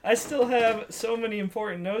I still have so many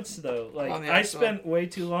important notes, though. Like, I spent way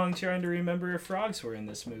too long trying to remember if frogs were in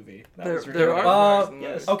this movie. There are frogs in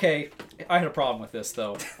yes. Okay, I had a problem with this,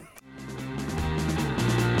 though.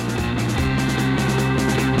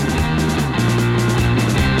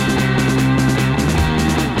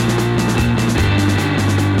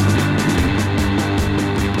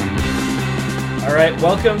 All right,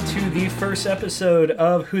 welcome to the first episode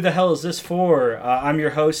of Who the Hell Is This For? I'm your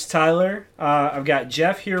host, Tyler. I've got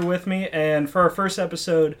Jeff here with me, and for our first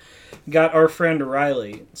episode, got our friend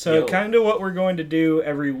Riley. So kind of what we're going to do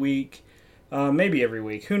every week, maybe every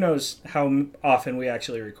week. Who knows how often we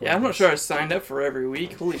actually record. Yeah, I'm not sure I signed up for every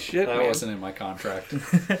week. Holy shit, That man. wasn't in my contract.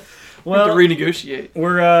 Well, to renegotiate.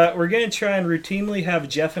 We're going to try and routinely have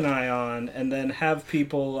Jeff and I on, and then have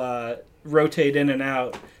people rotate in and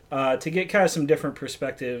out. To get kind of some different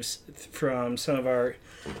perspectives from some of our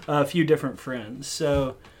few different friends.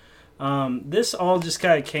 So this all just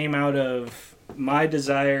kind of came out of my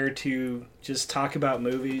desire to just talk about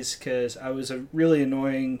movies because I was really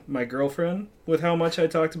annoying my girlfriend with how much I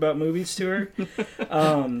talked about movies to her.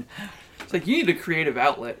 It's like, you need a creative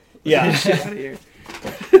outlet. Yeah. Get shit out of here.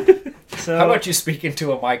 So, how about you speak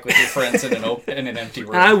into a mic with your friends in an empty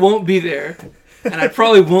room? And I won't be there. And I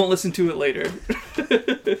probably won't listen to it later.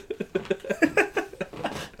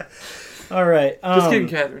 All right. Just kidding,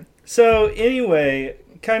 Catherine. So anyway,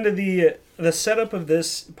 kind of the setup of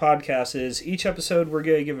this podcast is each episode we're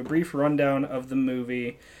going to give a brief rundown of the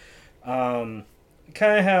movie, kind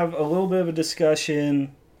of have a little bit of a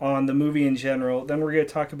discussion on the movie in general. Then we're going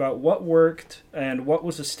to talk about what worked and what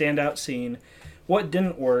was a standout scene, what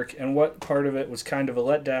didn't work, and what part of it was kind of a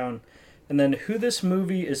letdown. And then who this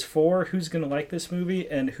movie is for, who's going to like this movie,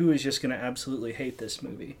 and who is just going to absolutely hate this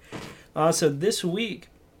movie. So this week,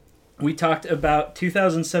 we talked about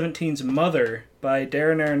 2017's Mother by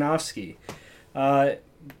Darren Aronofsky.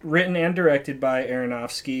 Written and directed by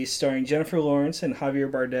Aronofsky, starring Jennifer Lawrence and Javier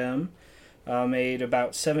Bardem. Made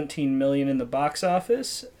about $17 million in the box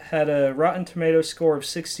office. Had a Rotten Tomatoes score of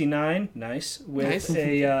 69, nice, with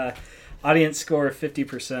a audience score of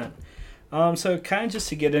 50%. So kind of just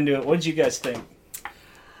to get into it, what did you guys think?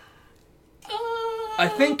 I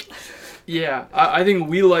think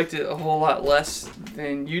we liked it a whole lot less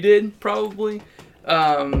than you did, probably.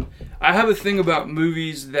 I have a thing about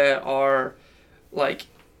movies that are, like,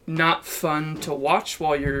 not fun to watch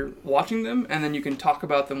while you're watching them, and then you can talk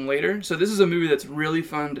about them later. So this is a movie that's really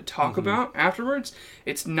fun to talk about afterwards.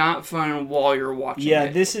 It's not fun while you're watching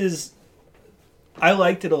it. Yeah, I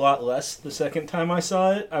liked it a lot less the second time I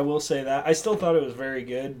saw it. I will say that. I still thought it was very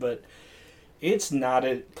good, but it's not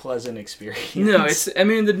a pleasant experience. No,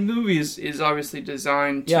 the movie is obviously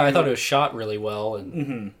designed to... Yeah, I thought it was shot really well,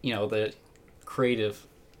 and, the creative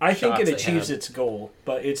I think it achieves its goal,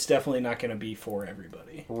 but it's definitely not going to be for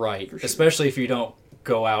everybody. Right, for sure. Especially if you don't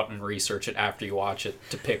go out and research it after you watch it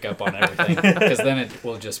to pick up on everything, because then it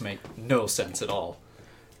will just make no sense at all.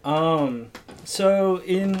 So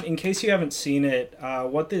in case you haven't seen it,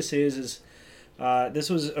 what this is this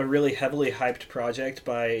was a really heavily hyped project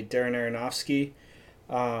by Darren Aronofsky.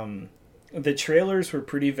 The trailers were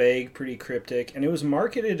pretty vague, pretty cryptic, and it was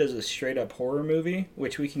marketed as a straight up horror movie,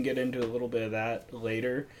 which we can get into a little bit of that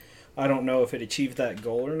later. I don't know if it achieved that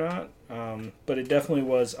goal or not, but it definitely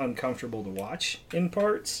was uncomfortable to watch in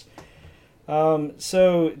parts.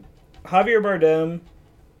 So Javier Bardem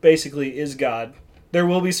basically is God. There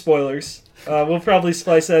will be spoilers. We'll probably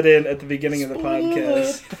splice that in at the beginning of the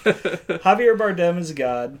podcast. Javier Bardem is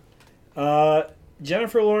God.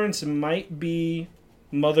 Jennifer Lawrence might be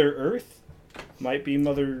Mother Earth. Might be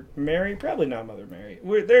Mother Mary. Probably not Mother Mary.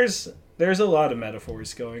 There's a lot of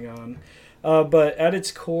metaphors going on. But at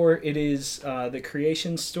its core, it is the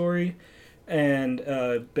creation story and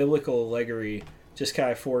biblical allegory just kind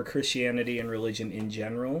of for Christianity and religion in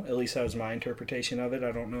general. At least that was my interpretation of it.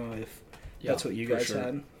 I don't know if that's what you guys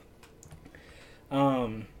had.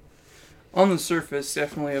 On the surface,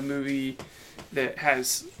 definitely a movie that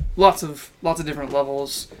has lots of different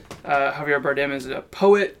levels. Javier Bardem is a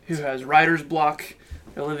poet who has writer's block.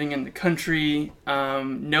 They're living in the country.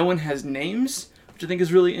 No one has names, which I think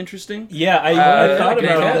is really interesting. Yeah, I thought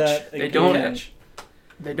about that.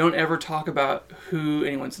 They don't ever talk about who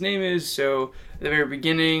anyone's name is, so at the very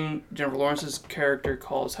beginning, Jennifer Lawrence's character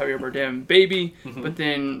calls Javier Bardem baby, but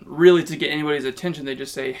then really to get anybody's attention, they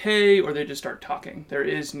just say, hey, or they just start talking. There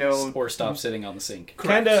is no... Or stop sitting on the sink.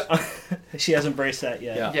 Kind of... She hasn't embraced that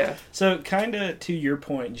yet. Yeah. So kind of to your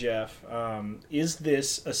point, Jeff, is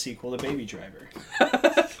this a sequel to Baby Driver?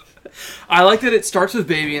 I like that it starts with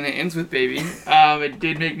baby and it ends with baby. It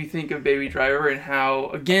did make me think of Baby Driver and how,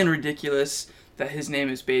 again, ridiculous that his name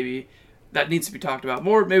is Baby. that needs to be talked about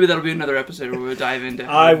more. Maybe that'll be another episode where we'll dive into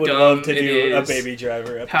how I would dumb love to it do a is, Baby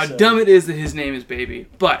Driver episode. how dumb it is that his name is Baby.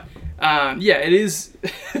 But yeah, it is.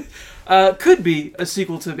 Could be a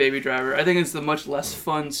sequel to Baby Driver. I think it's the much less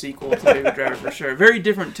fun sequel to Baby Driver for sure. Very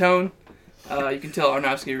different tone. You can tell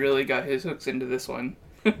Aronofsky really got his hooks into this one.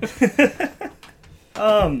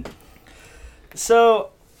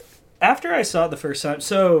 So after I saw it the first time,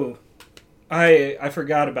 so I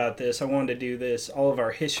forgot about this. I wanted to do this, all of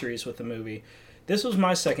our histories with the movie. This was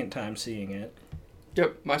my second time seeing it.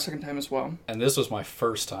 Yep, my second time as well. And this was my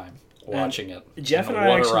first time watching it. Jeff and I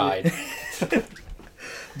what actually, a ride.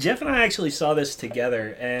 Jeff and I actually saw this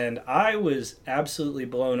together, and I was absolutely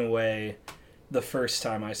blown away the first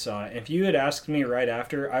time I saw it. If you had asked me right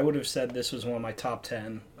after, I would have said this was one of my top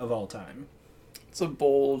 10 of all time. It's a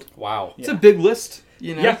bold... Wow. It's a big list,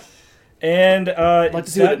 you know? Yeah. And I'd like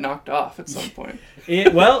to see what it knocked off at some point.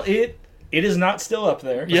 It is not still up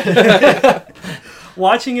there. Yeah.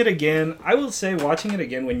 Watching it again, I will say watching it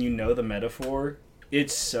again when you know the metaphor,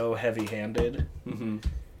 it's so heavy-handed. Mm-hmm.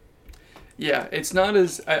 Yeah, it's not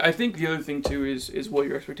as... I think the other thing, too, is what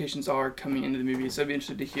your expectations are coming into the movie. So I'd be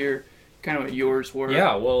interested to hear kind of what yours were.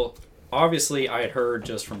 Yeah, well, obviously I had heard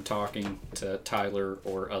just from talking to Tyler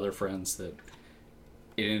or other friends that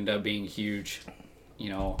it ended up being a huge,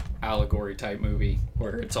 allegory type movie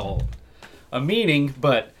where it's all a meaning,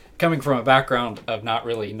 but coming from a background of not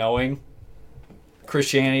really knowing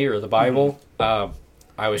Christianity or the Bible,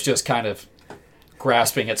 I was just kind of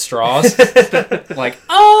grasping at straws. Like,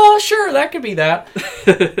 oh, sure, that could be that.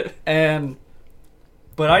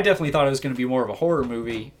 But I definitely thought it was going to be more of a horror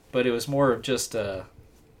movie, but it was more of just I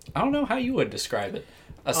don't know how you would describe it.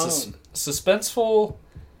 A suspenseful...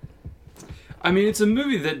 I mean, it's a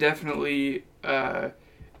movie that definitely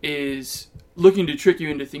is looking to trick you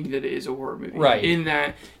into thinking that it is a horror movie. Right. In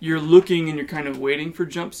that you're looking and you're kind of waiting for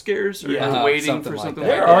jump scares, or you're waiting for something like that.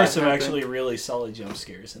 There are some actually really solid jump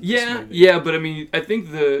scares in this movie. Yeah, but I mean, I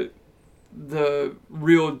think the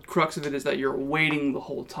real crux of it is that you're waiting the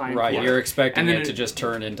whole time. Right, for you're it. expecting And then it to just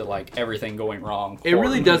turn into like everything going wrong. It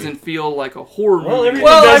really doesn't feel like a horror movie. Well, everything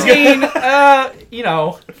Well, does I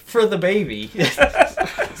mean, for the baby.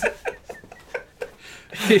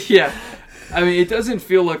 Yeah. I mean, it doesn't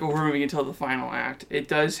feel like a horror movie until the final act. It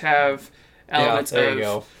does have elements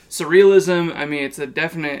of surrealism. I mean, it's a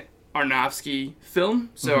definite Aronofsky film.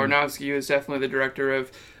 So Aronofsky was definitely the director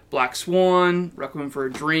of Black Swan, Requiem for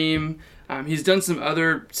a Dream. He's done some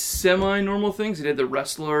other semi-normal things. He did The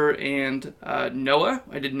Wrestler and Noah.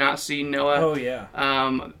 I did not see Noah. Oh, yeah.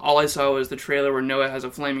 All I saw was the trailer where Noah has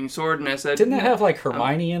a flaming sword, and I said... Didn't that have like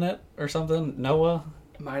Hermione in it or something? Noah?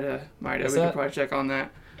 Might have. We could probably check on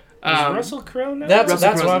that. Is Russell Crowe now? That's Russell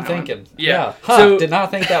what Crowe's I'm in that one. thinking. Yeah. Huh, So- did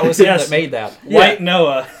not think that was him Yes. that made that. White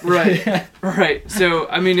Noah. Right, right. So,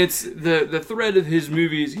 I mean, it's the thread of his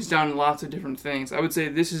movies. He's done lots of different things. I would say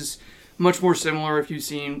this is much more similar if you've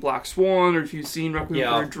seen Black Swan or if you've seen Requiem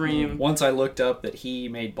for a Dream. Once I looked up that he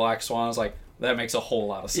made Black Swan, I was like, that makes a whole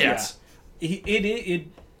lot of sense. It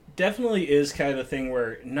definitely is kind of the thing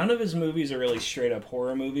where none of his movies are really straight up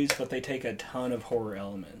horror movies, but they take a ton of horror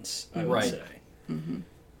elements, I would say. Mm-hmm.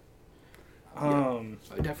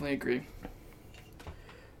 I definitely agree.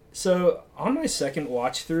 So on my second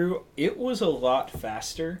watch through, it was a lot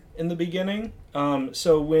faster in the beginning.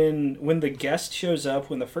 So when the guest shows up,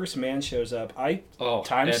 when the first man shows up, I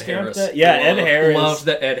timestamped that. Yeah, Ed Harris. Loved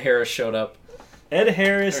that Ed Harris showed up. Ed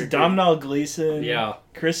Harris, Domhnall Gleeson, Yeah.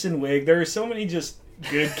 Kristen Wiig. There are so many just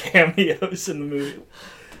good cameos in the movie.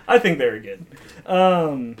 I think they were good.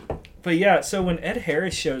 But yeah, so when Ed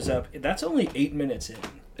Harris shows up, that's only 8 minutes in.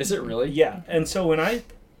 Is it really? Yeah, and so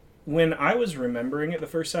when I was remembering it the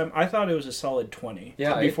first time, I thought it was a solid 20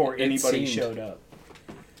 before anybody showed up.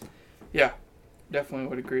 Yeah, definitely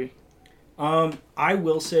would agree. I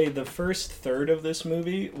will say the first third of this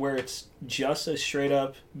movie, where it's just a straight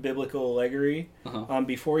up biblical allegory,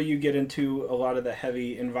 before you get into a lot of the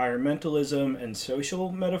heavy environmentalism and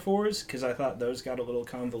social metaphors, because I thought those got a little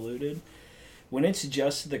convoluted. When it's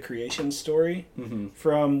just the creation story,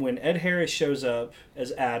 from when Ed Harris shows up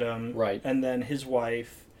as Adam, right, and then his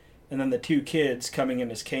wife, and then the two kids coming in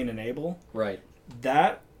as Cain and Abel, right,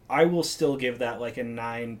 that I will still give that like a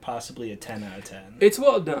 9, possibly a 10 out of 10. It's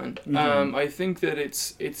well done. I think that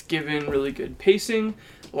it's given really good pacing,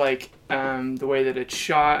 like the way that it's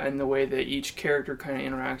shot and the way that each character kind of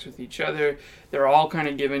interacts with each other. They're all kind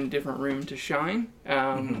of given different room to shine.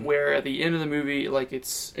 Where at the end of the movie, like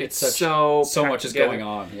it's so much is going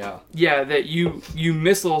on. Yeah, that you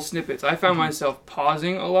miss little snippets. I found myself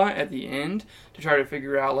pausing a lot at the end to try to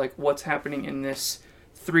figure out like what's happening in this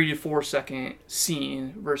 3 to 4 second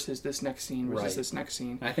scene versus this next scene versus Right. this next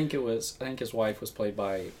scene. I think his wife was played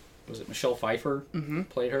by, was it Michelle Pfeiffer? Mm-hmm.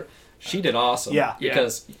 Played her. She did awesome. Yeah.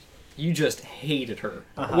 Because you just hated her.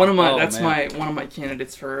 One of my Oh, that's man. one of my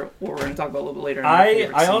candidates for what we're going to talk about a little bit later. in my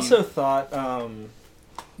favorite I scene. also thought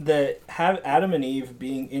that have Adam and Eve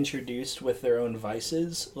being introduced with their own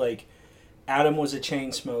vices, like Adam was a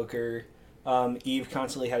chain smoker, Eve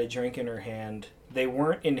constantly had a drink in her hand. They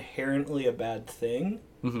weren't inherently a bad thing,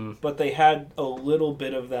 Mm-hmm. but they had a little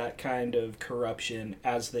bit of that kind of corruption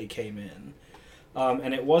as they came in.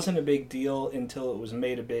 And it wasn't a big deal until it was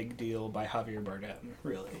made a big deal by Javier Bardem,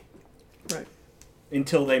 really. Right.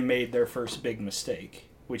 Until they made their first big mistake,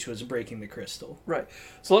 which was breaking the crystal. Right.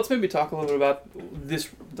 So let's maybe talk a little bit about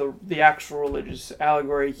the actual religious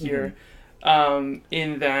allegory here.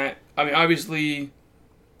 In that, I mean, obviously,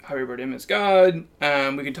 Javier Bardem is God.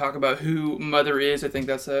 We can talk about who Mother is. I think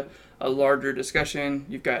that's a larger discussion.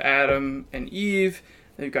 You've got Adam and Eve.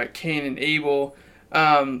 Then you've got Cain and Abel.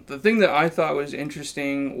 The thing that I thought was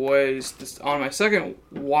interesting was this, on my second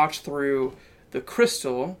watch through, the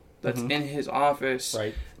crystal that's in his office.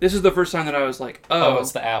 Right. This is the first time that I was like, Oh,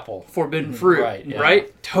 it's the apple. forbidden fruit, Right, yeah.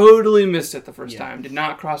 right? Totally missed it the first Yeah. time. Did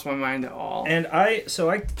not cross my mind at all. And I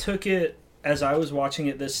took it, as I was watching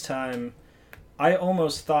it this time, I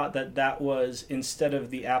almost thought that was, instead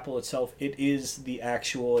of the apple itself, it is the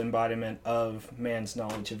actual embodiment of man's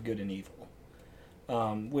knowledge of good and evil.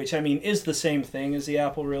 Which, I mean, is the same thing as the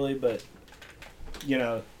apple, really, but, you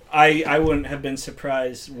know, I wouldn't have been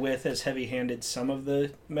surprised with as heavy-handed some of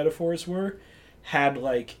the metaphors were, had,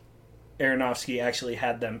 like, Aronofsky actually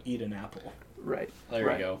had them eat an apple. Right. There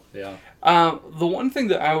right. you go. Yeah. The one thing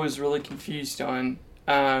that I was really confused on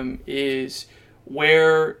is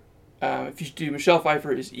where, if you do Michelle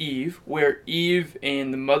Pfeiffer is Eve, where Eve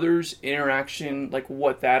and the mother's interaction, like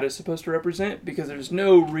what that is supposed to represent, because there's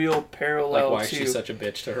no real parallel Like why to... she's such a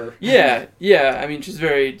bitch to her. Yeah. I mean, she's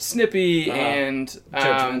very snippy and...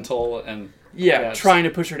 Judgmental and... Yeah, trying to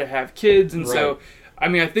push her to have kids, and so, Right. I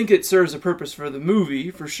mean, I think it serves a purpose for the movie,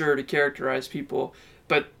 for sure, to characterize people,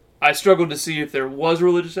 but I struggled to see if there was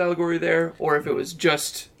religious allegory there, or if it was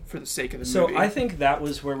just for the sake of the movie. So I think that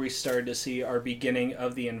was where we started to see our beginning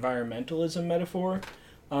of the environmentalism metaphor,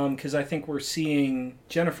 because I think we're seeing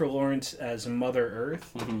Jennifer Lawrence as Mother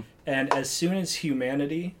Earth, and as soon as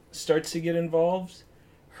humanity starts to get involved,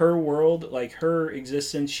 her world, like her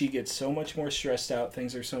existence, she gets so much more stressed out,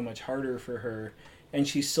 things are so much harder for her, and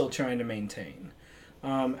she's still trying to maintain.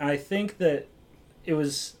 I think that it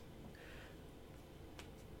was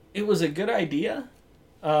a good idea,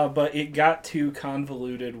 but it got too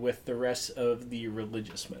convoluted with the rest of the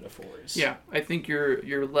religious metaphors. Yeah, I think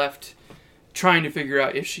you're left trying to figure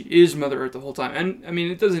out if she is Mother Earth the whole time. And, I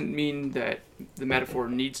mean, it doesn't mean that the metaphor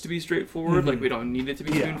needs to be straightforward, like we don't need it to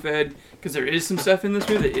be spoon-fed, because there is some stuff in this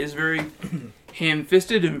movie that is very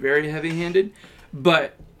ham-fisted and very heavy-handed,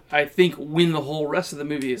 but I think when the whole rest of the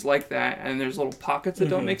movie is like that, and there's little pockets that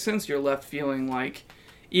don't make sense, you're left feeling like,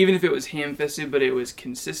 even if it was ham-fisted but it was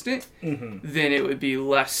consistent, then it would be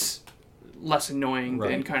less annoying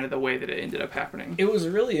than kind of the way that it ended up happening. It was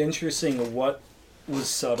really interesting what was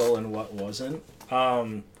subtle and what wasn't.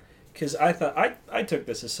 Because I thought, I took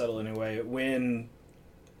this as subtle anyway. When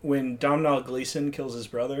Domhnall Gleeson kills his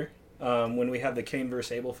brother, when we have the Cain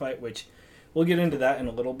versus Abel fight, which we'll get into that in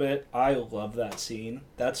a little bit. I love that scene.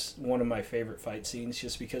 That's one of my favorite fight scenes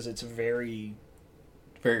just because it's very,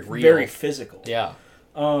 very real. very physical. Yeah.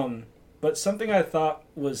 But something I thought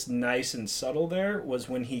was nice and subtle there was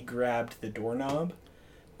when he grabbed the doorknob,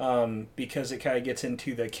 because it kind of gets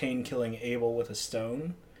into the Cain killing Abel with a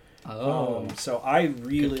stone. Oh. So I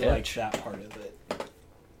really Good liked catch. that part of it.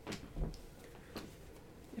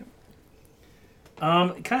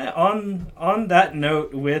 Yep. Kind of on that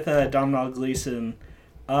note with Domhnall Gleeson,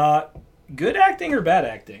 good acting or bad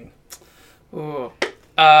acting? Oh.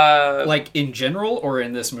 Like in general or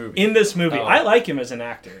in this movie? In this movie, Oh. I like him as an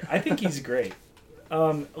actor. I think he's great.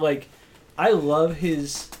 I love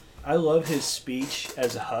his speech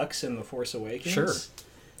as Hux in The Force Awakens. Sure.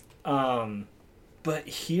 But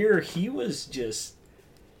here he was just,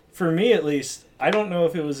 for me at least, I don't know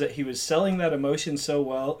if it was that he was selling that emotion so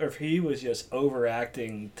well or if he was just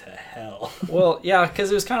overacting to hell. Well, yeah,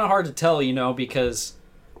 because it was kind of hard to tell, because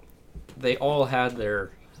they all had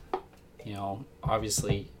their,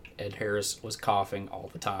 obviously Ed Harris was coughing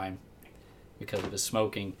all the time because of his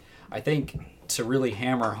smoking. I think to really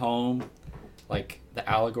hammer home, like, the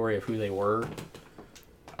allegory of who they were,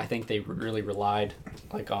 I think they really relied,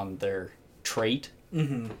 like, on their trait.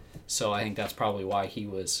 Mm-hmm. So I think that's probably why he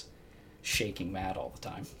was shaking mad all the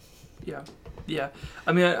time. Yeah.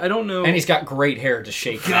 I mean, I don't know. And he's got great hair to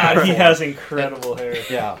shake. God, he has incredible hair.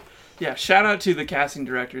 Yeah. Yeah, shout out to the casting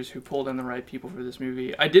directors who pulled in the right people for this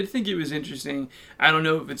movie. I did think it was interesting. I don't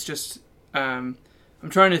know if it's just... I'm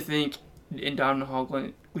trying to think in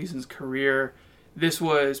Domhnall Gleeson's career. This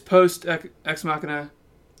was post Ex Machina.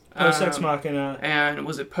 Post Ex Machina. And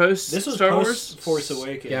was it post This was Star post Wars? Force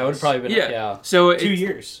Awakens. Yeah, it would have probably been... Yeah. So 2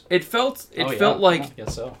 years. It felt like I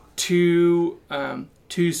guess so. too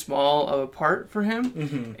small of a part for him.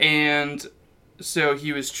 Mm-hmm. And... So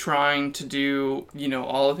he was trying to do,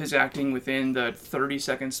 all of his acting within the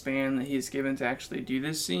 30-second span that he's given to actually do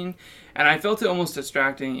this scene. And I felt it almost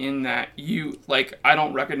distracting in that I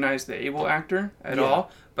don't recognize the Abel actor at all,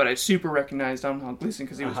 but I super recognized Domhnall Gleeson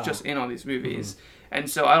because he was just in all these movies. Mm-hmm. And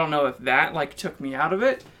so I don't know if that, took me out of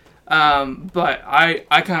it. But I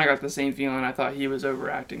kind of got the same feeling. I thought he was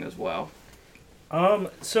overacting as well.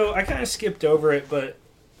 So I kind of skipped over it, but...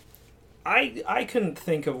 I couldn't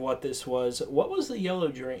think of what this was. What was the yellow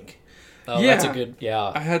drink? Oh, yeah. That's a good...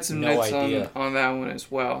 Yeah. I had some notes on that one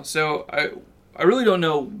as well. So I really don't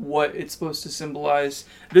know what it's supposed to symbolize.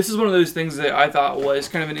 This is one of those things that I thought was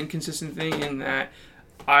kind of an inconsistent thing in that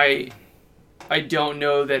I don't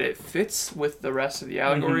know that it fits with the rest of the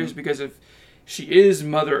allegories because if she is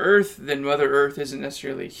Mother Earth, then Mother Earth isn't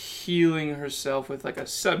necessarily healing herself with a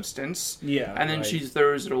substance. Yeah. And then she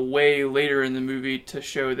throws it away later in the movie to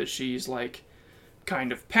show that she's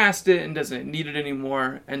kind of past it and doesn't need it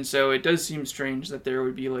anymore. And so it does seem strange that there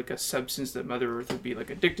would be a substance that Mother Earth would be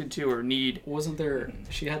addicted to or need. Wasn't there?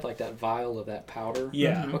 She had that vial of that powder.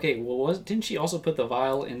 Yeah. Mm-hmm. Okay. Well, didn't she also put the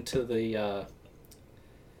vial into the?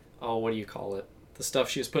 What do you call it? The stuff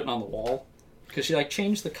she was putting on the wall. Because she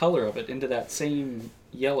changed the color of it into that same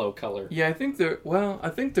yellow color. Yeah, I think they're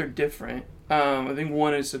different. I think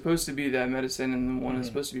one is supposed to be that medicine, and then one is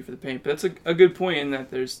supposed to be for the paint. But that's a good point in that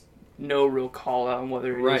there's no real call out on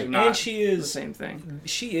whether it is or not. And she is the same thing.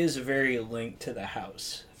 She is very linked to the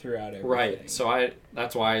house throughout everything. Right. So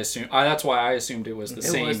that's why I assumed it was the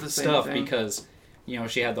same stuff thing. because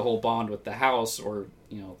she had the whole bond with the house or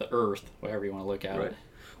the earth, whatever you want to look at it.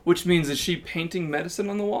 Which means, is she painting medicine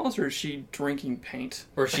on the walls, or is she drinking paint?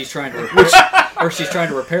 Or she's trying to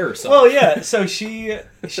repair herself. Well, yeah. So she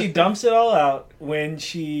dumps it all out when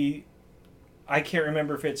I can't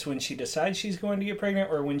remember if it's when she decides she's going to get pregnant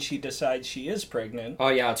or when she decides she is pregnant. Oh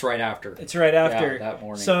yeah, it's right after. It's right after. Yeah, that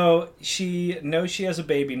morning. So she knows she has a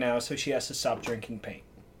baby now, so she has to stop drinking paint.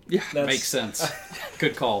 Yeah, makes sense.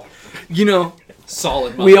 Good call.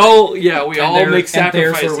 Solid. We all make sacrifices. And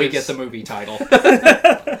there's where we get the movie title.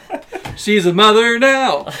 She's a mother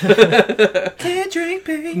now. Can't drink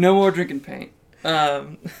paint. No more drinking paint.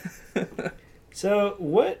 So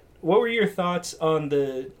what were your thoughts on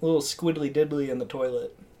the little squiddly diddly in the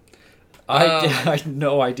toilet? I had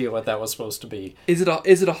no idea what that was supposed to be. Is it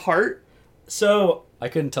a heart? So I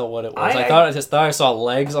couldn't tell what it was. I thought I saw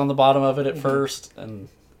legs on the bottom of it at first, and.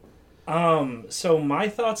 So my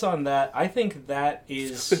thoughts on that, I think that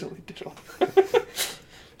is...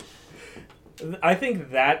 I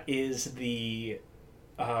think that is the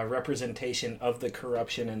representation of the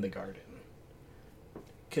corruption in the garden.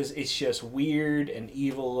 Because it's just weird and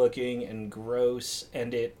evil looking and gross,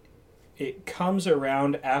 and it comes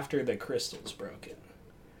around after the crystal's broken.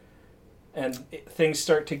 And things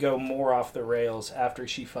start to go more off the rails after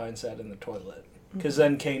she finds that in the toilet. Because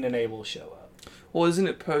then Cain and Abel show up. Well, isn't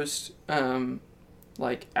it post, Adam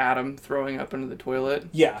throwing up into the toilet?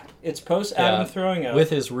 Yeah, it's post Adam throwing up. With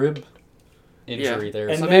his rib injury there.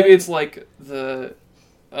 And so maybe it's the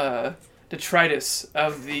detritus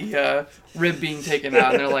of the rib being taken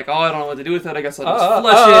out, and they're like, oh, I don't know what to do with it, I guess I'll just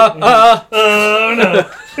flush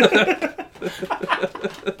it.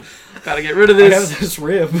 Gotta get rid of this. I have this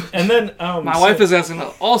rib. And then my wife is asking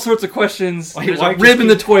all sorts of questions. There's a rib in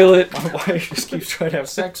the toilet. My wife just keeps trying to have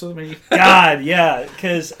sex with me. God, yeah,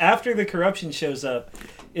 because after the corruption shows up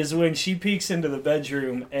is when she peeks into the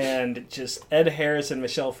bedroom and just Ed Harris and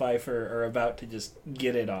Michelle Pfeiffer are about to just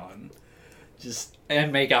get it on.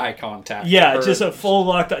 And make eye contact. Yeah, just a full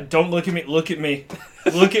locked. Don't look at me. Look at me.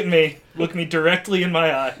 Look at me. Look me directly in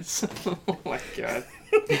my eyes. Oh my God.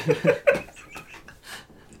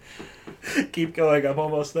 Keep going. I'm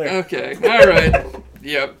almost there. Okay. All right.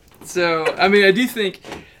 Yep. So, I mean, I do think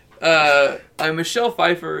Michelle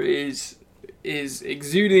Pfeiffer is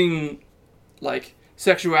exuding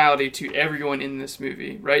sexuality to everyone in this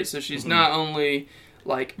movie, right? So she's not only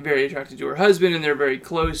very attracted to her husband and they're very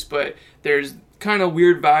close, but there's kind of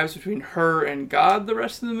weird vibes between her and God the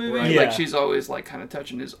rest of the movie. Right. Yeah. Like she's always like kind of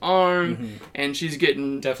touching his arm, and she's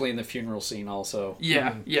getting Definitely in the funeral scene also.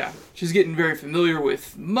 yeah. She's getting very familiar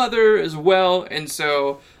with Mother as well, and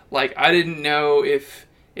so like I didn't know if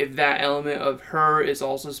that element of her is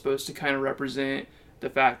also supposed to kind of represent the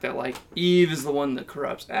fact that like Eve is the one that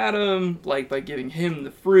corrupts Adam, like by giving him the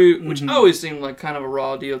fruit, which always seemed like kind of a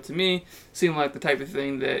raw deal to me. Seemed like the type of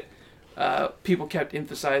thing that people kept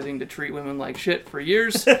emphasizing to treat women like shit for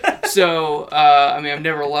years. So, I mean, I've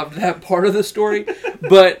never loved that part of the story.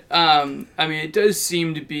 But, I mean, it does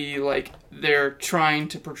seem to be like they're trying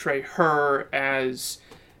to portray her as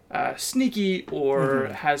sneaky or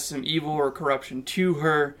has some evil or corruption to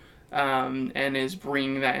her, and is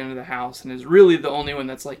bringing that into the house and is really the only one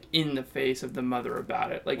that's like in the face of the mother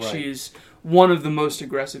about it. Like, Right. she's one of the most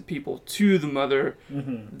aggressive people to the mother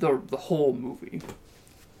the whole movie.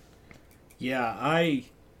 Yeah, I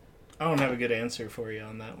don't have a good answer for you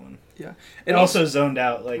on that one. Yeah. It also zoned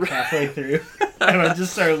out like halfway through, and I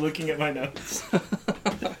just started looking at my notes.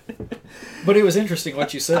 But it was interesting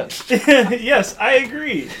what you said. Yes, I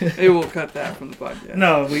agree. Maybe we'll cut that from the podcast.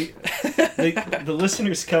 No, the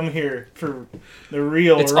listeners come here for the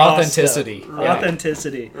real It's raw authenticity. stuff. Yeah.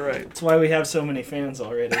 Authenticity. Right. That's why we have so many fans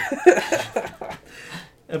already.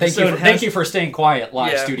 Thank you for staying quiet,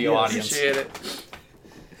 live Yeah, studio yeah, audience. Appreciate it.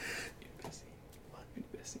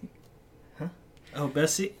 Oh,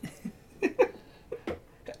 Bessie.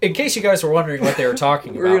 In case you guys were wondering what they were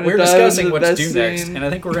talking We're about, gonna we're dive discussing into what to best do next, scene. and I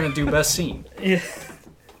think we're going to do best scene. Yeah.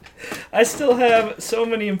 I still have so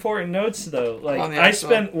many important notes though. Like On the I actual-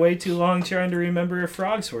 spent way too long trying to remember if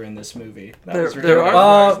frogs were in this movie. That There- was there ridiculous.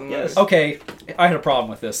 are frogs in yes. this. Okay, I had a problem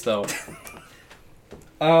with this, though.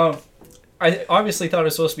 I obviously thought it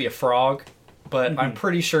was supposed to be a frog, but I'm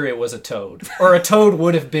pretty sure it was a toad. Or a toad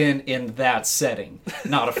would have been in that setting,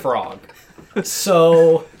 not a frog.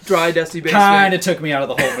 So, Dry, dusty basement. kind of took me out of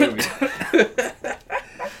the whole movie.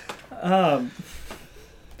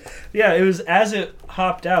 Yeah, it was as it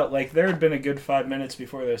hopped out, like there had been a good 5 minutes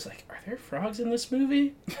before there was like, are there frogs in this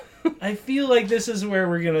movie? I feel like this is where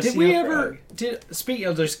we're gonna Did see we a ever... frog. Speaking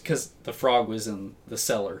of this, because the frog was in the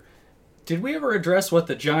cellar, did we ever address what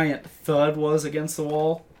the giant thud was against the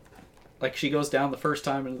wall? Like she goes down the first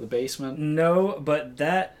time into the basement? No, but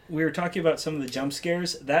that we were talking about some of the jump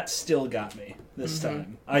scares. That still got me this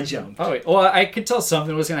time. I jumped. Oh, wait. Well, I could tell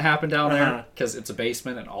something was going to happen down Uh-huh. there because it's a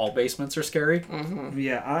basement and all basements are scary.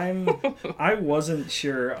 Yeah, I wasn't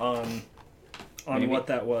sure on Maybe. what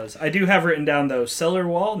that was. I do have written down though, cellar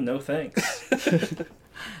wall, no thanks.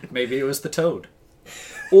 Maybe it was the toad.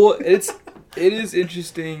 Well, it is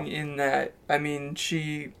interesting in that, I mean,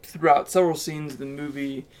 she, throughout several scenes of the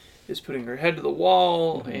movie, is putting her head to the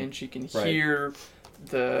wall, and she can Right. hear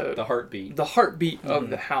The heartbeat. the heartbeat of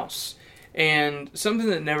the house. And something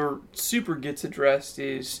that never super gets addressed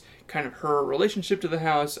is kind of her relationship to the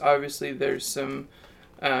house. Obviously, there's some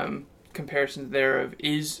comparisons there of,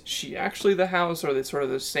 is she actually the house, or are they sort of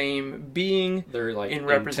the same being? They're like In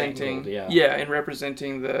representing, entangled, in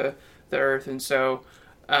representing the earth, and so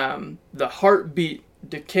the heartbeat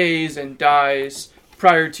decays and dies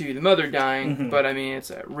prior to the mother dying. But I mean,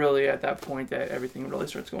 it's really at that point that everything really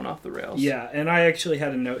starts going off the rails. Yeah, and I actually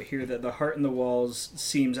had a note here that the heart in the walls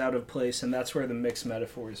seems out of place, and that's where the mixed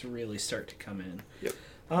metaphors really start to come in.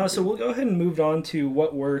 Yep. So we'll go ahead and move on to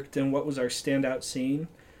what worked and what was our standout scene.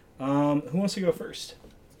 Who wants to go first?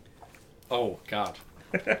 Oh, God.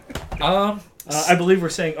 I believe we're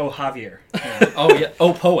saying, oh, Javier. Oh, yeah.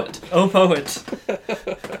 Oh, poet. Oh, poet.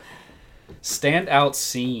 Standout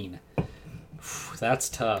scene. That's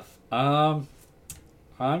tough. I'm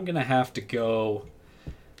gonna have to go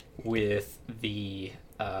with the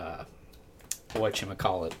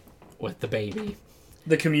whatchamacallit, with the baby.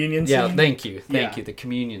 The communion Yeah, scene? thank you, Yeah. the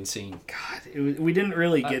communion scene. God, we didn't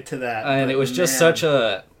really get to that. And but it was just man. such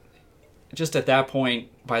a, just at that point,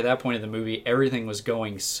 by that point of the movie, everything was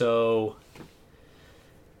going so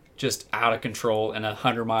just out of control and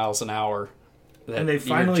 100 miles an hour. That And they you're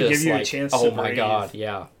finally just give you a like, chance oh to my breathe. God,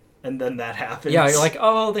 yeah. And then that happens. Yeah, you're like,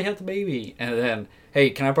 oh, they had the baby. And then, hey,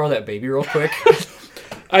 can I borrow that baby real quick?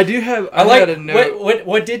 I do have. I had like a note.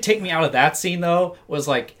 what did take me out of that scene though was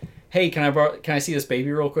like, hey, can I see this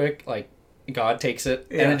baby real quick? Like, God takes it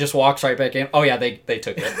and Yeah. it just walks right back in. Oh yeah, they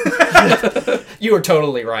took it. You were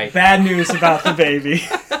totally right. Bad news about the baby.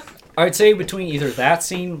 I would say between either that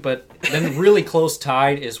scene, but then really close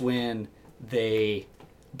tied is when they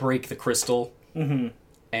break the crystal and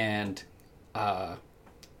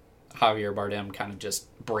Javier Bardem kind of just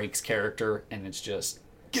breaks character, and it's just,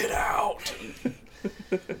 get out.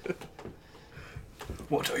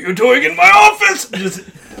 What are you doing in my office? Just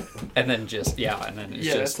And then just and then it's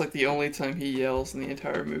Yeah, just that's like the only time he yells in the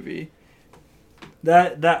entire movie.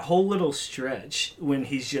 That whole little stretch when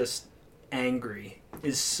he's just angry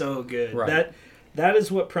is so good. Right. That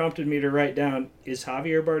is what prompted me to write down, is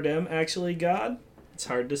Javier Bardem actually God? It's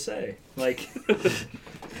hard to say. Like,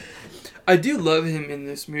 I do love him in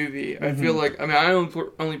this movie. I Mm-hmm. feel like, I mean, I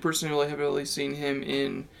only personally have really seen him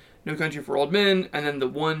in No Country for Old Men, and then the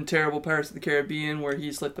one terrible Pirates of the Caribbean where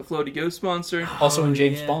he's like the floaty ghost monster. also in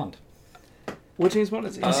James yeah. Bond. What James Bond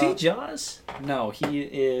is he? is he Jaws? No, he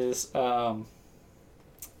is.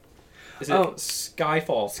 Is it Oh.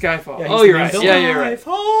 Skyfall? Skyfall. Yeah, he's Oh, the you're main right. villain. Yeah, you're right.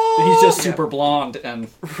 He's just Yeah. super blonde and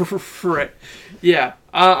Right. Yeah.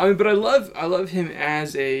 I mean, but I love him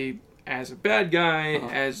as a bad guy,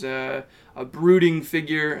 as a brooding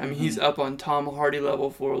figure. I mean, he's up on Tom Hardy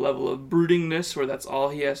level for a level of broodingness, where that's all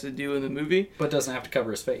he has to do in the movie. but doesn't have to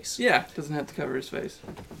cover his face. Yeah, doesn't have to cover his face.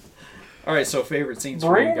 All right, so favorite scenes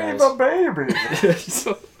for you guys.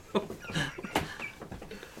 So,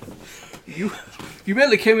 you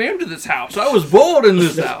barely came into this house. I was born in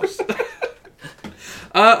this house.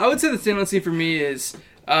 I would say the standout scene for me is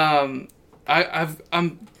I'm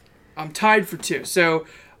tied for two. So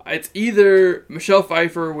it's either Michelle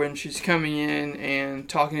Pfeiffer when she's coming in and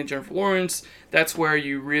talking to Jennifer Lawrence. That's where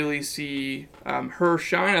you really see her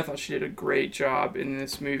shine. I thought she did a great job in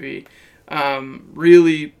this movie.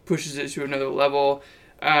 Really pushes it to another level.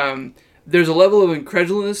 There's a level of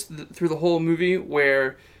incredulousness through the whole movie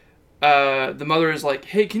where the mother is like,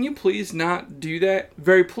 "Hey, can you please not do that?"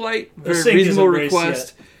 Very polite, very sink reasonable isn't raised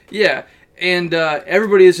request. Yeah, and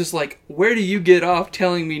everybody is just like, "Where do you get off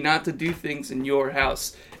telling me not to do things in your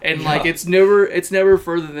house?" And like, it's never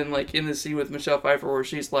further than like in the scene with Michelle Pfeiffer where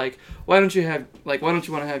she's like, why don't you want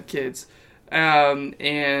to have kids?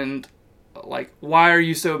 And like, why are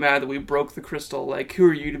you so mad that we broke the crystal? Like, who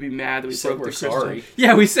are you to be mad that we broke the crystal? Sorry.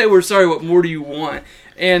 Yeah, we say we're sorry. What more do you want?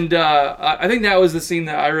 And I think that was the scene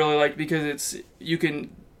that I really liked because you can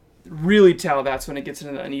really tell that's when it gets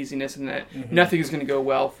into the uneasiness and that nothing is going to go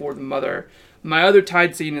well for the mother. My other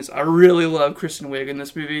tied scene is I really love Kristen Wiig in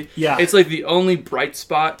this movie. Yeah. It's like the only bright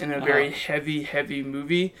spot in a very heavy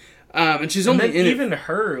movie. And she's only in even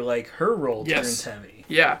her role Yes. turns heavy.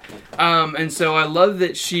 Yeah. And so I love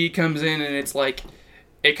that she comes in and it's like,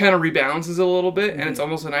 it kind of rebalances a little bit, and it's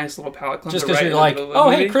almost a nice little palate cleanser. Just because right you're in like, the middle of the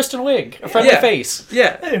oh, movie. hey, Kristen Wiig, a friendly Yeah. face.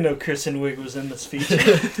 Yeah. I didn't know Kristen Wiig was in this feature.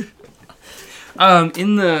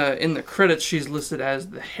 In the credits, she's listed as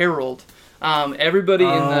the Herald. Everybody in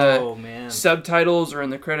the man. subtitles or in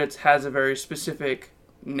the credits has a very specific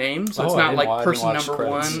name, so it's Oh, I not didn't like wa- I didn't person watch number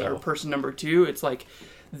credits, one or so. person number two. It's like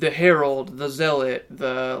the Herald, the Zealot,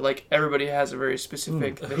 everybody has a very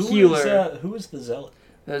specific. The healer. Who is the zealot?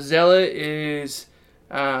 The Zealot is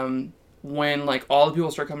when like all the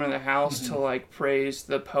people start coming to the house to like praise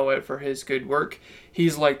the poet for his good work.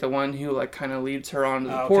 He's like the one who like kind of leads her onto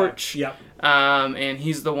the porch. Yep. And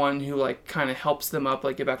he's the one who like kind of helps them up,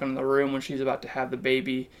 like get back into the room when she's about to have the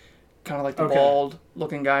baby, kind of like the bald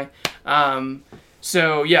looking guy.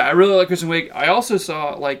 So yeah, I really like Kristen Wiig. I also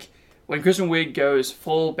saw like when Kristen Wiig goes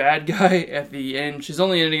full bad guy at the end. She's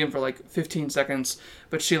only in it again for like 15 seconds,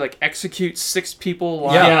 but she like executes 6 people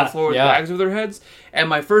lying on the floor with bags over their heads. And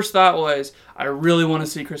my first thought was, I really want to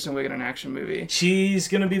see Kristen Wiig in an action movie. She's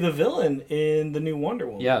gonna be the villain in the new Wonder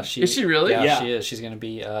Woman. Yeah, Is she really? Yeah, Yeah. she is. She's going to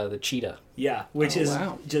be the cheetah. Yeah, which Oh, is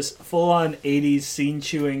wow. just full on 80s scene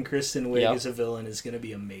chewing Kristen Wiig Yep. as a villain is gonna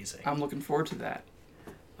be amazing. I'm looking forward to that.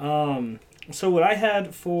 So what I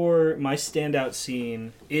had for my standout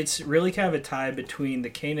scene, it's really kind of a tie between the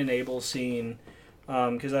Cain and Abel scene,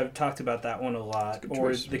 because I've talked about that one a lot, good or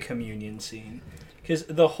choice. the communion scene. Because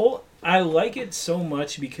I like it so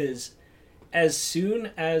much because as soon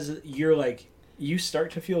as you're like, you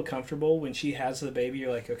start to feel comfortable when she has the baby,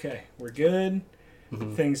 you're like, okay, we're good.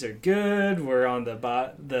 Things are good. We're on the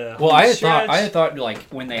Well, home I stretch. had thought like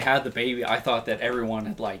when they had the baby, I thought that everyone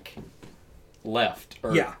had like left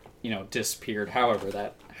or Yeah. disappeared. However,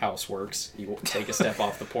 that house works. You take a step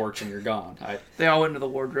off the porch and you're gone. They all went into the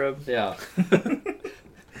wardrobe. Yeah.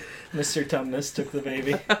 Mr. Tumnus took the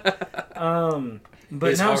baby.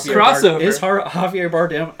 But now Crossover. Is Javier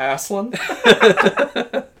Bardem Aslan?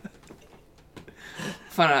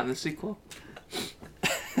 Find out in the sequel.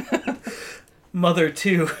 Mother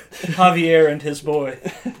 2, Javier and his boy.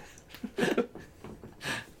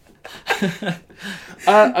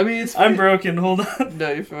 I mean, it's. I'm broken. Hold on.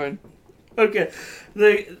 No, you're fine. Okay.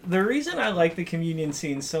 The reason I like the communion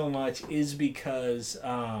scene so much is because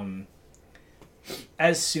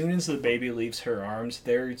as soon as the baby leaves her arms,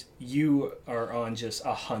 you are on just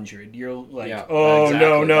 100. You're like, Yeah, oh exactly.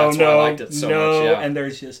 no, That's why I no, liked it so no, much, yeah. and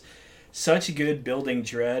there's just such good building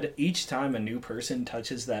dread. Each time a new person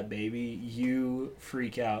touches that baby, you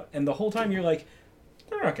freak out. And the whole time you're like,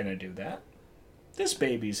 they're not going to do that. This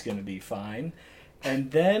baby's going to be fine.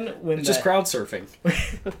 And then when it's just crowd surfing.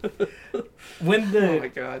 when the Oh my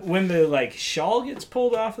God. when the like shawl gets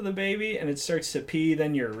pulled off of the baby and it starts to pee,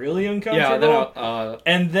 then you're really uncomfortable. Yeah,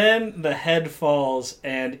 and then the head falls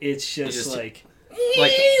and it's just like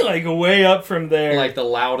like way up from there. like the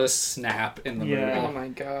loudest snap in the Yeah. Oh movie. my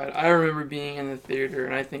God. I remember being in the theater,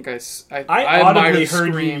 and I think I I might audibly have heard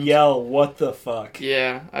screamed. you yell, "What the fuck?"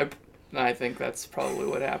 Yeah, I think that's probably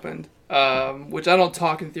what happened. Which I don't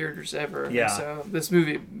talk in theaters ever. Yeah. So this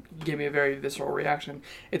movie gave me a very visceral reaction.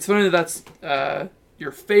 It's funny that's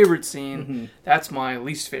your favorite scene. Mm-hmm. That's my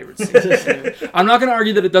least favorite scene. in this movie. I'm not going to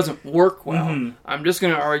argue that it doesn't work well. Mhm. I'm just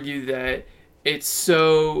going to argue that it's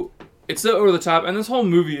so over the top, and this whole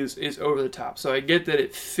movie is over the top. So I get that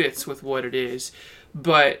it fits with what it is,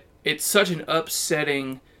 but it's such an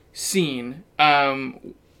upsetting scene.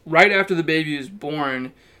 Right after the baby is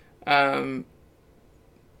born,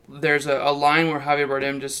 there's a line where Javier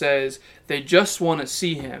Bardem just says they just want to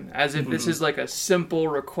see him, as if this is like a simple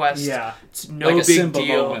request. Yeah. It's no Like a big Simba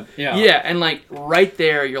deal. moment. Yeah. Yeah, and like right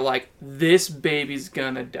there, you're like, this baby's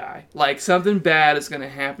gonna die. Like something bad is gonna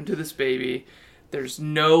happen to this baby. There's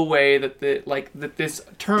no way that this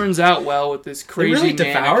turns out well with this They crazy really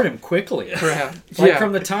manic devoured him quickly. crap. Like Yeah.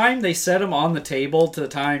 from the time they set him on the table to the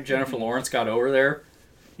time Jennifer Lawrence got over there,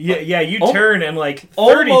 Yeah, you Oh, turn and like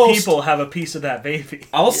 30 almost. people have a piece of that baby.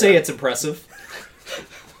 I'll say it's impressive.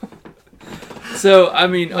 So I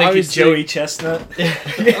mean, Like obviously, Joey Chestnut.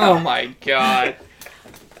 oh my God.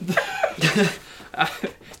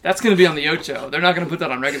 That's going to be on the Ocho. They're not going to put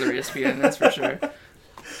that on regular ESPN, that's for sure.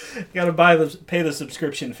 Got to pay the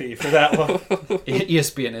subscription fee for that one.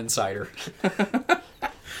 ESPN Insider.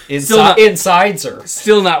 Still not- Insider.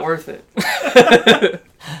 Still not worth it.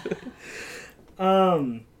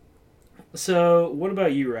 So what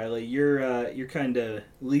about you, Riley? Your kind of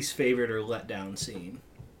least favorite or letdown scene.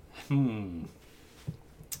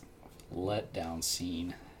 Letdown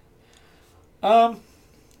scene.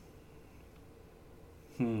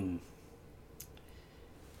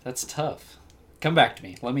 That's tough. Come back to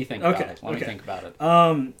me. Let me think about it. Let me think about it.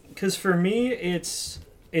 Because for me, it's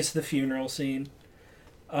the funeral scene.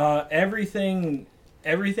 Everything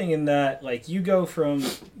in that, like, you go from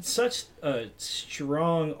such a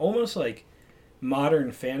strong, almost like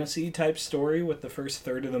modern fantasy type story with the first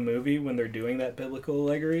third of the movie when they're doing that biblical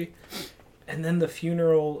allegory, and then the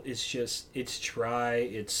funeral is just, it's dry,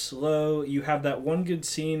 it's slow. You have that one good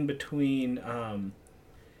scene between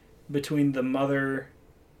the mother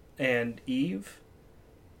and Eve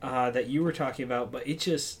that you were talking about, but it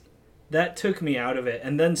just, that took me out of it.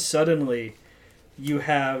 And then suddenly you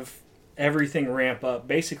have everything ramp up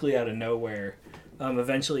basically out of nowhere,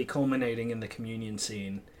 eventually culminating in the communion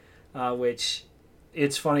scene, which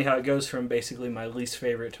it's funny how it goes from basically my least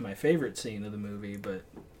favorite to my favorite scene of the movie. But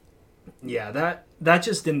yeah, that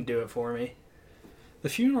just didn't do it for me. The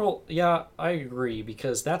funeral, yeah, I agree,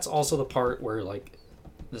 because that's also the part where, like,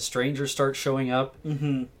 the strangers start showing up,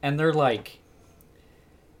 and they're, like,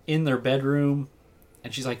 in their bedroom,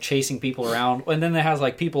 and she's, like, chasing people around, and then it has,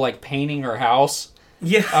 like, people, like, painting her house.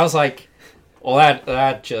 Yeah, I was like, well,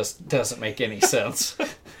 that just doesn't make any sense.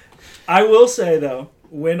 I will say though,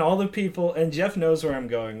 when all the people, and Jeff knows where I'm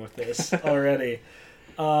going with this already,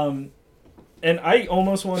 and I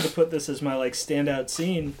almost wanted to put this as my like standout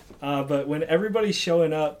scene, but when everybody's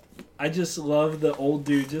showing up, I just love the old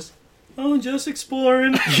dude just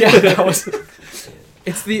exploring. Yeah, that was...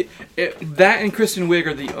 It's that and Kristen Wiig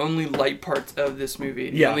are the only light parts of this movie.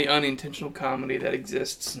 The Yeah. only unintentional comedy that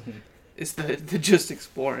exists is the just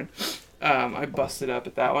exploring. I busted up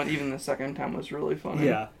at that one. Even the second time was really funny.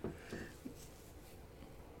 Yeah.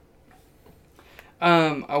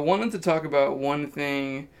 I wanted to talk about one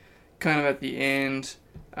thing kind of at the end,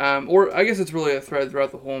 or I guess it's really a thread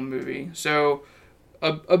throughout the whole movie. So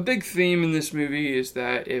a big theme in this movie is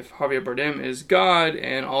that if Javier Bardem is God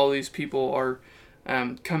and all these people are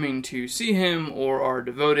coming to see him or are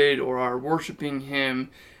devoted or are worshiping him,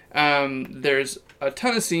 there's a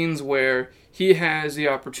ton of scenes where he has the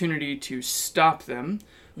opportunity to stop them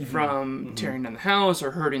from tearing down the house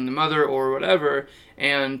or hurting the mother or whatever,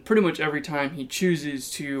 and pretty much every time he chooses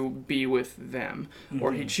to be with them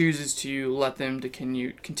or he chooses to let them to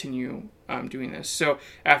continue doing this. So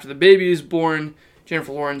after the baby is born,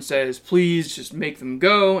 Jennifer Lawrence says, please just make them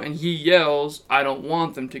go, and he yells, I don't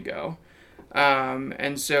want them to go.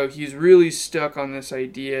 And so he's really stuck on this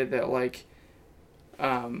idea that, like,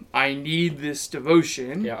 I need this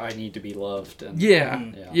devotion. Yeah, I need to be loved. And,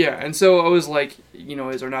 Yeah. And so I was like,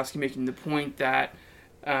 is Aronofsky making the point that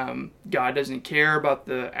God doesn't care about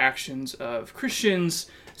the actions of Christians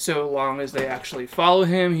so long as they actually follow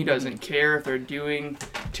him? He doesn't care if they're doing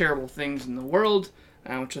terrible things in the world,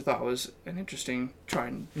 which I thought was an interesting try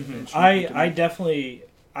and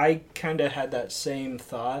I kind of had that same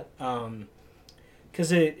thought,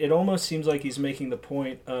 because it almost seems like he's making the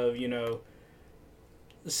point of,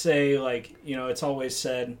 say, like, it's always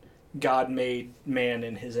said God made man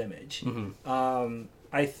in his image.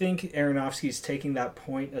 I think Aronofsky's taking that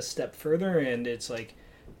point a step further, and it's like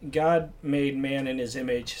God made man in his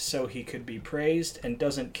image so he could be praised and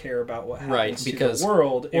doesn't care about what happens to the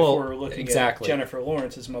world if we're looking at Jennifer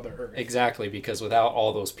Lawrence's Mother Earth. Exactly, because without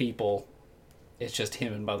all those people, it's just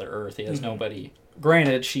him and Mother Earth. He has nobody.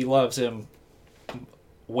 Granted, she loves him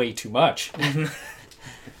way too much.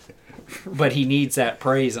 But he needs that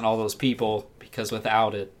praise and all those people, because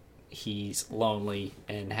without it, he's lonely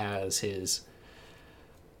and has his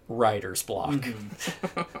writer's block.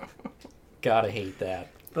 Gotta hate that.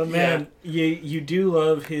 But man, you do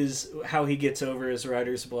love how he gets over his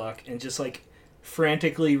writer's block and just like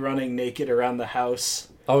frantically running naked around the house.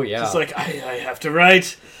 Oh yeah, just like I have to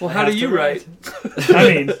write. Well, how do you write?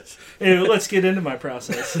 I mean, let's get into my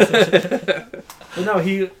process. But no,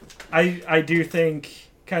 I do think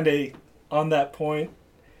kind of on that point,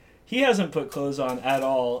 he hasn't put clothes on at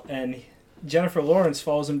all, and Jennifer Lawrence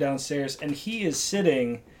follows him downstairs, and he is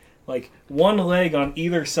sitting like one leg on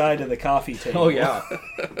either side of the coffee table. Oh yeah.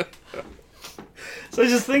 So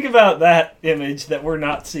just think about that image that we're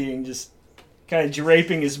not seeing, just kind of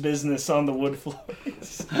draping his business on the wood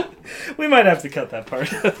floors. We might have to cut that part.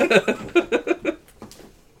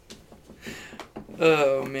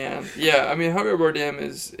 Oh man, yeah. I mean, Javier Bardem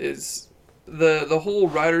is the whole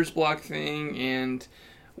writer's block thing, and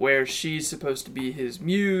where she's supposed to be his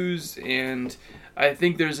muse, and I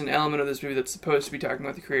think there's an element of this movie that's supposed to be talking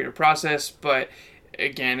about the creative process, but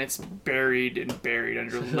again, it's buried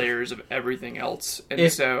under layers of everything else,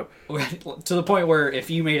 and so to the point where if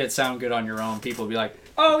you made it sound good on your own, people would be like,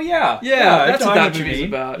 "Oh yeah, that's what that movie's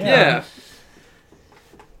about." Yeah.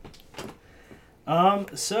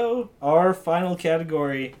 So our final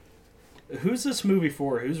category: who's this movie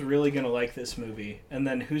for? Who's really gonna like this movie, and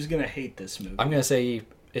then who's gonna hate this movie? I'm gonna say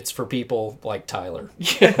it's for people like Tyler.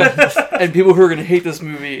 And people who are going to hate this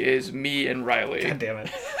movie is me and Riley. God damn it.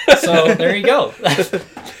 So there you go.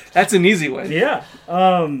 That's an easy one. Yeah.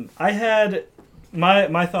 I had...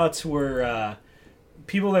 My thoughts were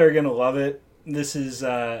people that are going to love it. This is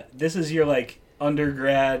your like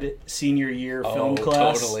undergrad senior year film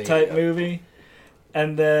class type movie.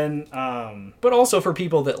 And then... but also for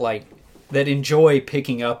people that enjoy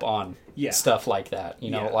picking up on stuff like that.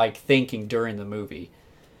 Like thinking during the movie.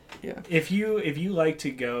 Yeah. If you like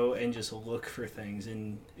to go and just look for things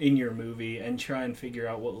in your movie and try and figure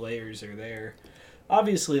out what layers are there,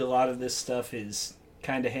 obviously a lot of this stuff is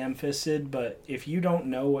kind of ham-fisted, but if you don't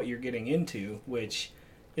know what you're getting into, which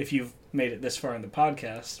if you've made it this far in the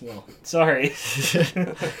podcast, well, sorry.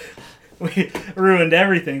 We ruined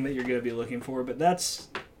everything that you're going to be looking for, but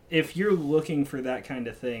if you're looking for that kind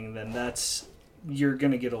of thing, then you're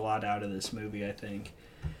going to get a lot out of this movie, I think.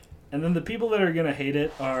 And then the people that are going to hate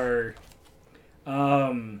it are,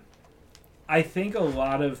 I think a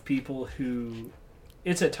lot of people who,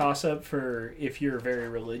 it's a toss-up for if you're very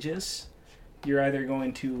religious, you're either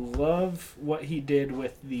going to love what he did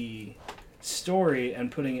with the story and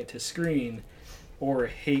putting it to screen, or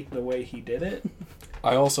hate the way he did it.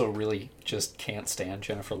 I also really just can't stand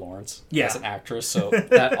Jennifer Lawrence as an actress, so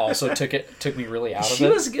that also took me really out of it. She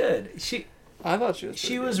was good. I thought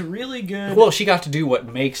she was really good. Well, she got to do what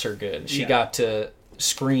makes her good. She got to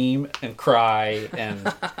scream and cry,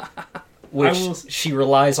 and which she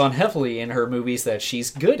relies on heavily in her movies that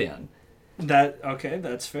she's good in.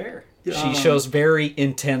 That's fair. She shows very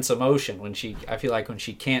intense emotion I feel like when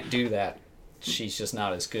she can't do that, she's just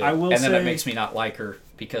not as good. Then it makes me not like her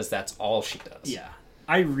because that's all she does. Yeah.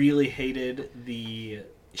 I really hated the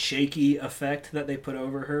shaky effect that they put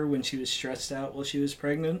over her when she was stressed out while she was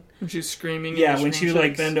pregnant. When she was screaming. Yeah, when she would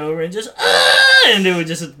like bend over and just and it would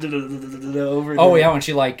just over. Oh yeah, when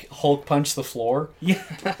she like Hulk punched the floor. Yeah.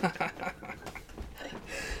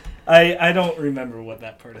 I don't remember what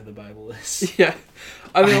that part of the Bible is. Yeah,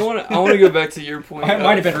 I mean I want to go back to your point. I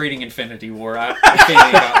might have been reading Infinity War. I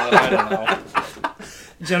don't know.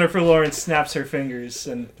 Jennifer Lawrence snaps her fingers,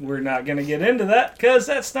 and we're not going to get into that because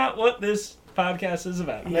that's not what this podcast is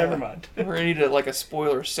about. Yeah. Never mind. We're going to need a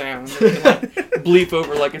spoiler sound that we can bleep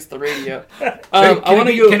over like it's the radio. I want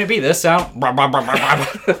to go. Can it be this sound?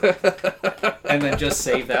 and then just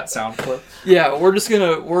save that sound clip. Yeah, we're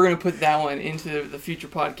gonna put that one into the future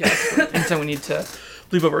podcast. Anytime we need to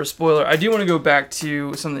leave over a spoiler. I do want to go back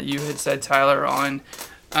to something that you had said, Tyler, on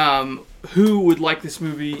who would like this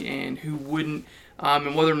movie and who wouldn't,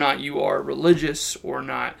 and whether or not you are religious or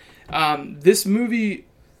not. This movie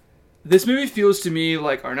feels to me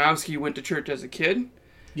like Aronofsky went to church as a kid.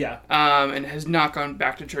 Yeah. And has not gone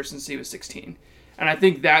back to church since he was 16. And I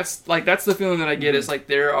think that's the feeling that I get is like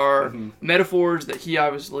there are metaphors that he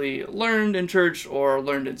obviously learned in church or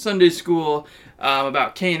learned in Sunday school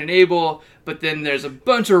about Cain and Abel, but then there's a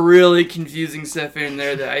bunch of really confusing stuff in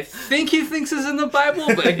there that I think he thinks is in the Bible,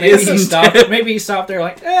 but isn't. Maybe he stopped there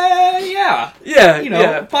like, yeah,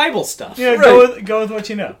 Bible stuff. Yeah, right. go with what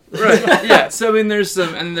you know. Right. Yeah. So I mean, there's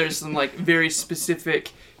some like very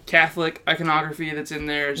specific Catholic iconography that's in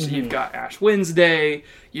there. So you've got Ash Wednesday.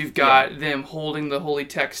 You've got them holding the holy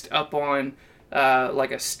text up on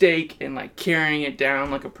like a stake and like carrying it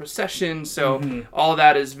down like a procession. So all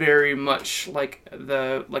that is very much like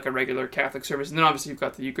a regular Catholic service. And then obviously you've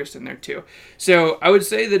got the Eucharist in there too. So I would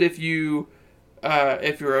say that if you're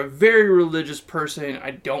a very religious person,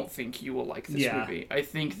 I don't think you will like this movie. I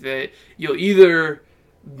think that you'll either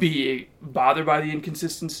be bothered by the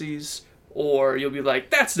inconsistencies, or you'll be like,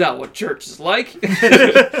 that's not what church is like.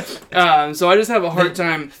 So I just have a hard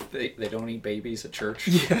time. They don't eat babies at church?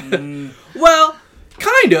 Yeah. Well,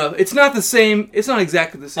 kind of. It's not the same. It's not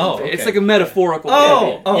exactly the same thing. Okay. It's like a metaphorical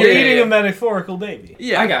baby. You're eating a metaphorical baby.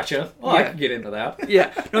 Yeah. I gotcha. Well, I can get into that.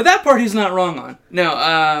 Yeah. No, that part he's not wrong on.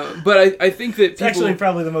 No, but I think that it's actually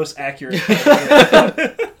probably the most accurate.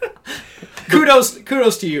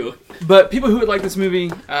 Kudos to you. But people who would like this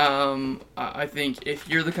movie, I think if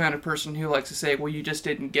you're the kind of person who likes to say, well, you just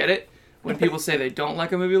didn't get it, when people say they don't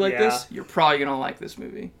like a movie like this, you're probably going to like this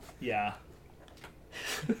movie. Yeah.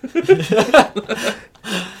 To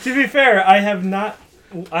be fair, I have not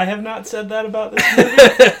said that about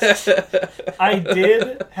this movie. I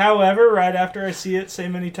did, however, right after I see it, say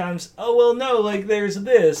many times, oh, well, no, like, there's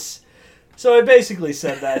this. So I basically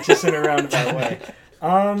said that, just in a roundabout way.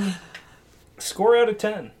 Score out of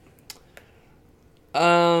 10.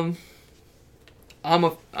 I'm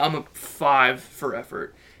a 5 for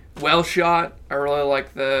effort. Well shot. I really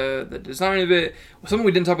like the design of it. Something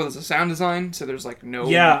we didn't talk about is the sound design. So there's like no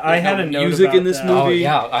I had a note music about in this that. movie. Oh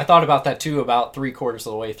yeah, I thought about that too. About 3/4 of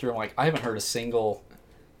the way through, I'm like, I haven't heard a single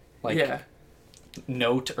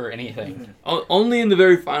note or anything. Only in the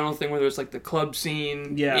very final thing where there's like the club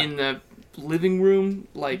scene in the living room,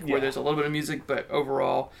 where there's a little bit of music, but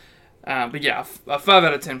overall, but yeah, a 5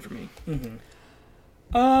 out of 10 for me.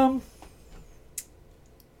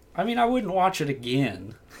 I mean, I wouldn't watch it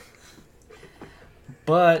again,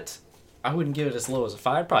 but I wouldn't give it as low as a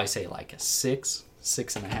 5. I'd probably say like a 6,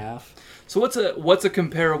 6.5. So what's a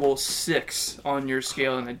comparable 6 on your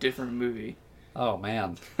scale in a different movie? Oh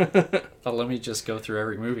man, let me just go through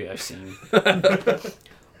every movie I've seen.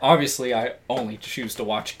 Obviously, I only choose to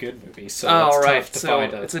watch good movies, so it's tough to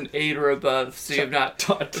find. It's an 8 or above. So you've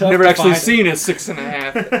never actually seen a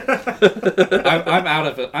 6.5. I'm out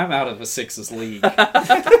of it. I'm out of a 6's league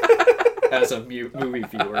as a movie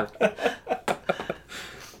viewer.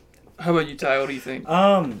 How about you, Ty? What do you think?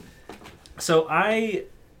 So I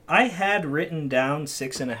had written down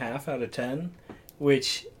 6.5 out of 10,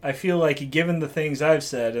 which I feel like, given the things I've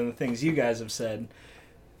said and the things you guys have said,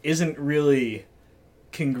 isn't really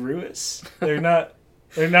congruous. They're not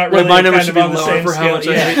really my number kind should of be on the lower same for scale. how much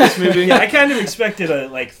I hate this movie. Yeah, I kind of expected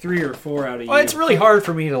a 3 or 4 out of you. Well, it's really hard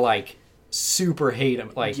for me to super hate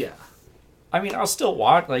him. I mean, I'll still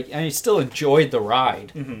watch. I still enjoyed the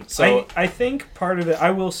ride. So I think part of it,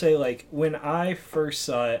 I will say, when I first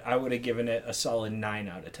saw it, I would have given it a solid 9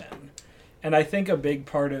 out of 10. And I think a big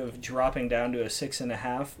part of dropping down to a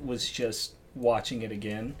 6.5 was just watching it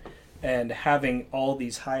again and having all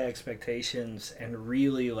these high expectations and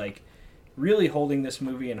really holding this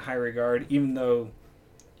movie in high regard, even though,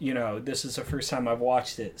 this is the first time I've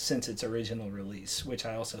watched it since its original release, which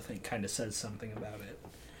I also think kind of says something about it.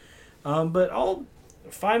 But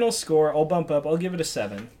final score, I'll bump up. I'll give it a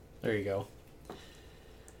 7. there you go.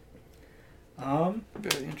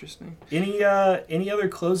 Very interesting. Any other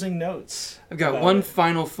closing notes? I've got one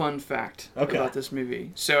final fun fact about this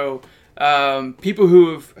movie. So, people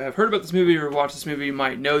who have heard about this movie or watched this movie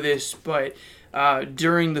might know this, but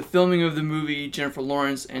during the filming of the movie, Jennifer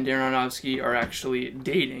Lawrence and Darren Aronofsky are actually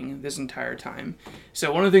dating this entire time.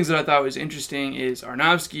 So one of the things that I thought was interesting is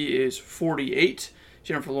Aronofsky is 48.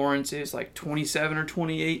 Jennifer Lawrence is 27 or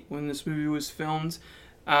 28 when this movie was filmed.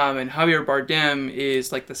 And Javier Bardem is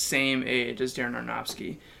the same age as Darren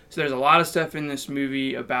Aronofsky. So there's a lot of stuff in this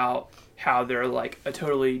movie about how they're like a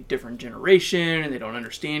totally different generation and they don't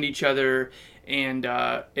understand each other. And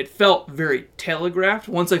it felt very telegraphed.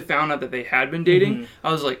 Once I found out that they had been dating,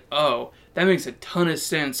 I was like, oh, that makes a ton of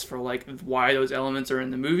sense for like why those elements are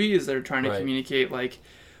in the movie, is they're trying to communicate like,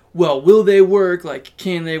 well, will they work? Like,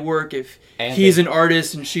 can they work if he's an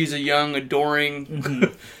artist and she's a young,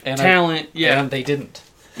 adoring talent? And they didn't.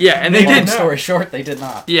 Yeah, and they did. Story short, they did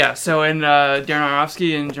not. Yeah, so and Darren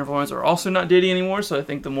Aronofsky and Jennifer Lawrence are also not dating anymore. So I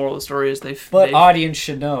think the moral of the story is But audience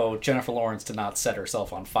should know Jennifer Lawrence did not set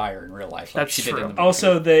herself on fire in real life. Like That's she true. Did in the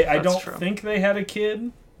Also, I don't true. think they had a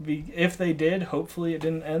kid. If they did, hopefully it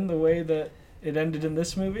didn't end the way that it ended in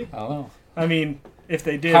this movie. I don't know. I mean, if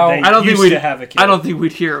they did, I don't think to have a kid. I don't think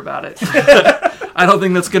we'd hear about it. I don't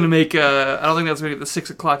think that's gonna make. I don't think that's gonna get the 6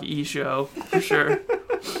 o'clock E show for sure.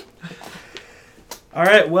 All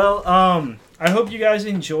right, well, I hope you guys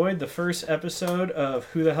enjoyed the first episode of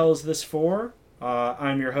Who the Hell Is This For?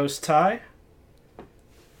 I'm your host, Ty.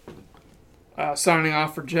 Signing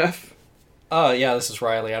off for Jeff. Oh, yeah, this is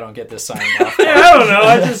Riley. I don't get this signing off. Yeah, I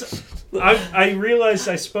don't know. I realized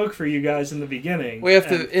I spoke for you guys in the beginning. We have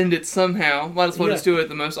to end it somehow. Might as well just do it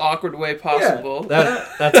the most awkward way possible.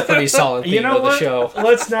 That's a pretty solid theme of the show.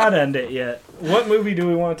 Let's not end it yet. What movie do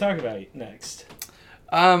we want to talk about next?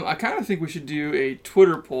 I kind of think we should do a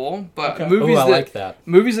Twitter poll, but Okay. movies I like that.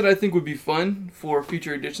 Movies that I think would be fun for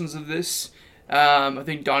future editions of this. I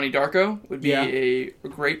think Donnie Darko would be a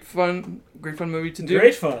great fun movie to do.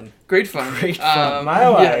 Great fun. Great fun. Great fun. My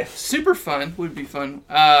life. Yeah, super fun would be fun.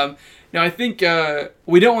 Now I think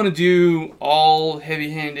we don't want to do all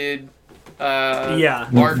heavy-handed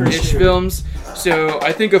art-ish films. So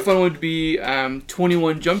I think a fun one would be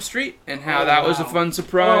 21 Jump Street and how that was a fun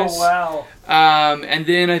surprise. Oh, wow. And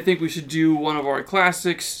then I think we should do one of our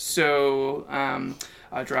classics. So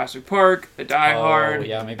Jurassic Park, The Die Hard.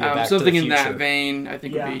 Yeah, maybe Back something to the in that Future. vein. I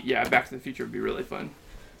think would be Back to the Future would be really fun.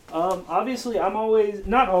 Obviously, I'm always,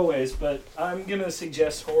 not always, but I'm going to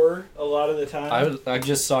suggest horror a lot of the time. I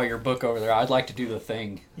just saw your book over there. I'd like to do The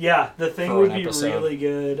Thing. Yeah, The Thing For would an be episode. really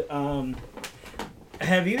good.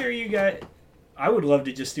 Have either of you guys... I would love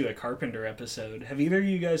to just do a Carpenter episode. Have either of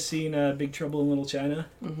you guys seen Big Trouble in Little China?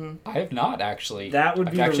 Mm-hmm. I have not, actually. That would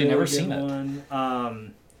be I've actually a really never good seen it.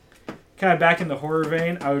 one. Kind of back in the horror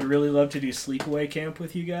vein, I would really love to do Sleepaway Camp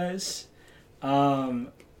with you guys.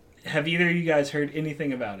 Have either of you guys heard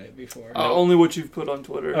anything about it before? Only what you've put on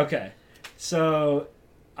Twitter. Okay. So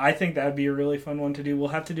I think that would be a really fun one to do. We'll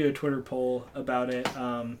have to do a Twitter poll about it.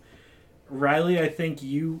 Riley, I think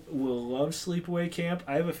you will love Sleepaway Camp.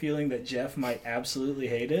 I have a feeling that Jeff might absolutely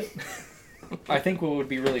hate it. I think what would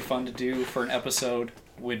be really fun to do for an episode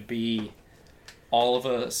would be all of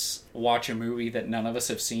us watch a movie that none of us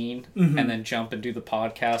have seen and then jump and do the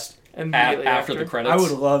podcast Immediately after the credits. I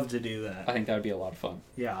would love to do that. I think that would be a lot of fun.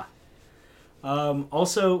 Yeah.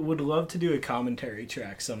 Also, would love to do a commentary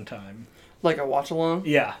track sometime. Like a watch along.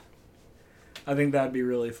 Yeah. I think that'd be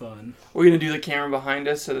really fun. We're gonna do the camera behind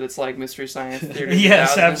us so that it's like Mystery Science Theater.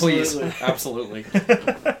 Yes, 2000. absolutely. Absolutely.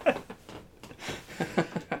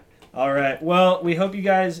 All right. Well, we hope you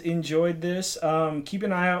guys enjoyed this. Keep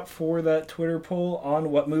an eye out for that Twitter poll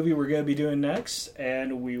on what movie we're going to be doing next,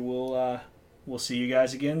 and we'll see you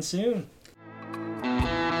guys again soon.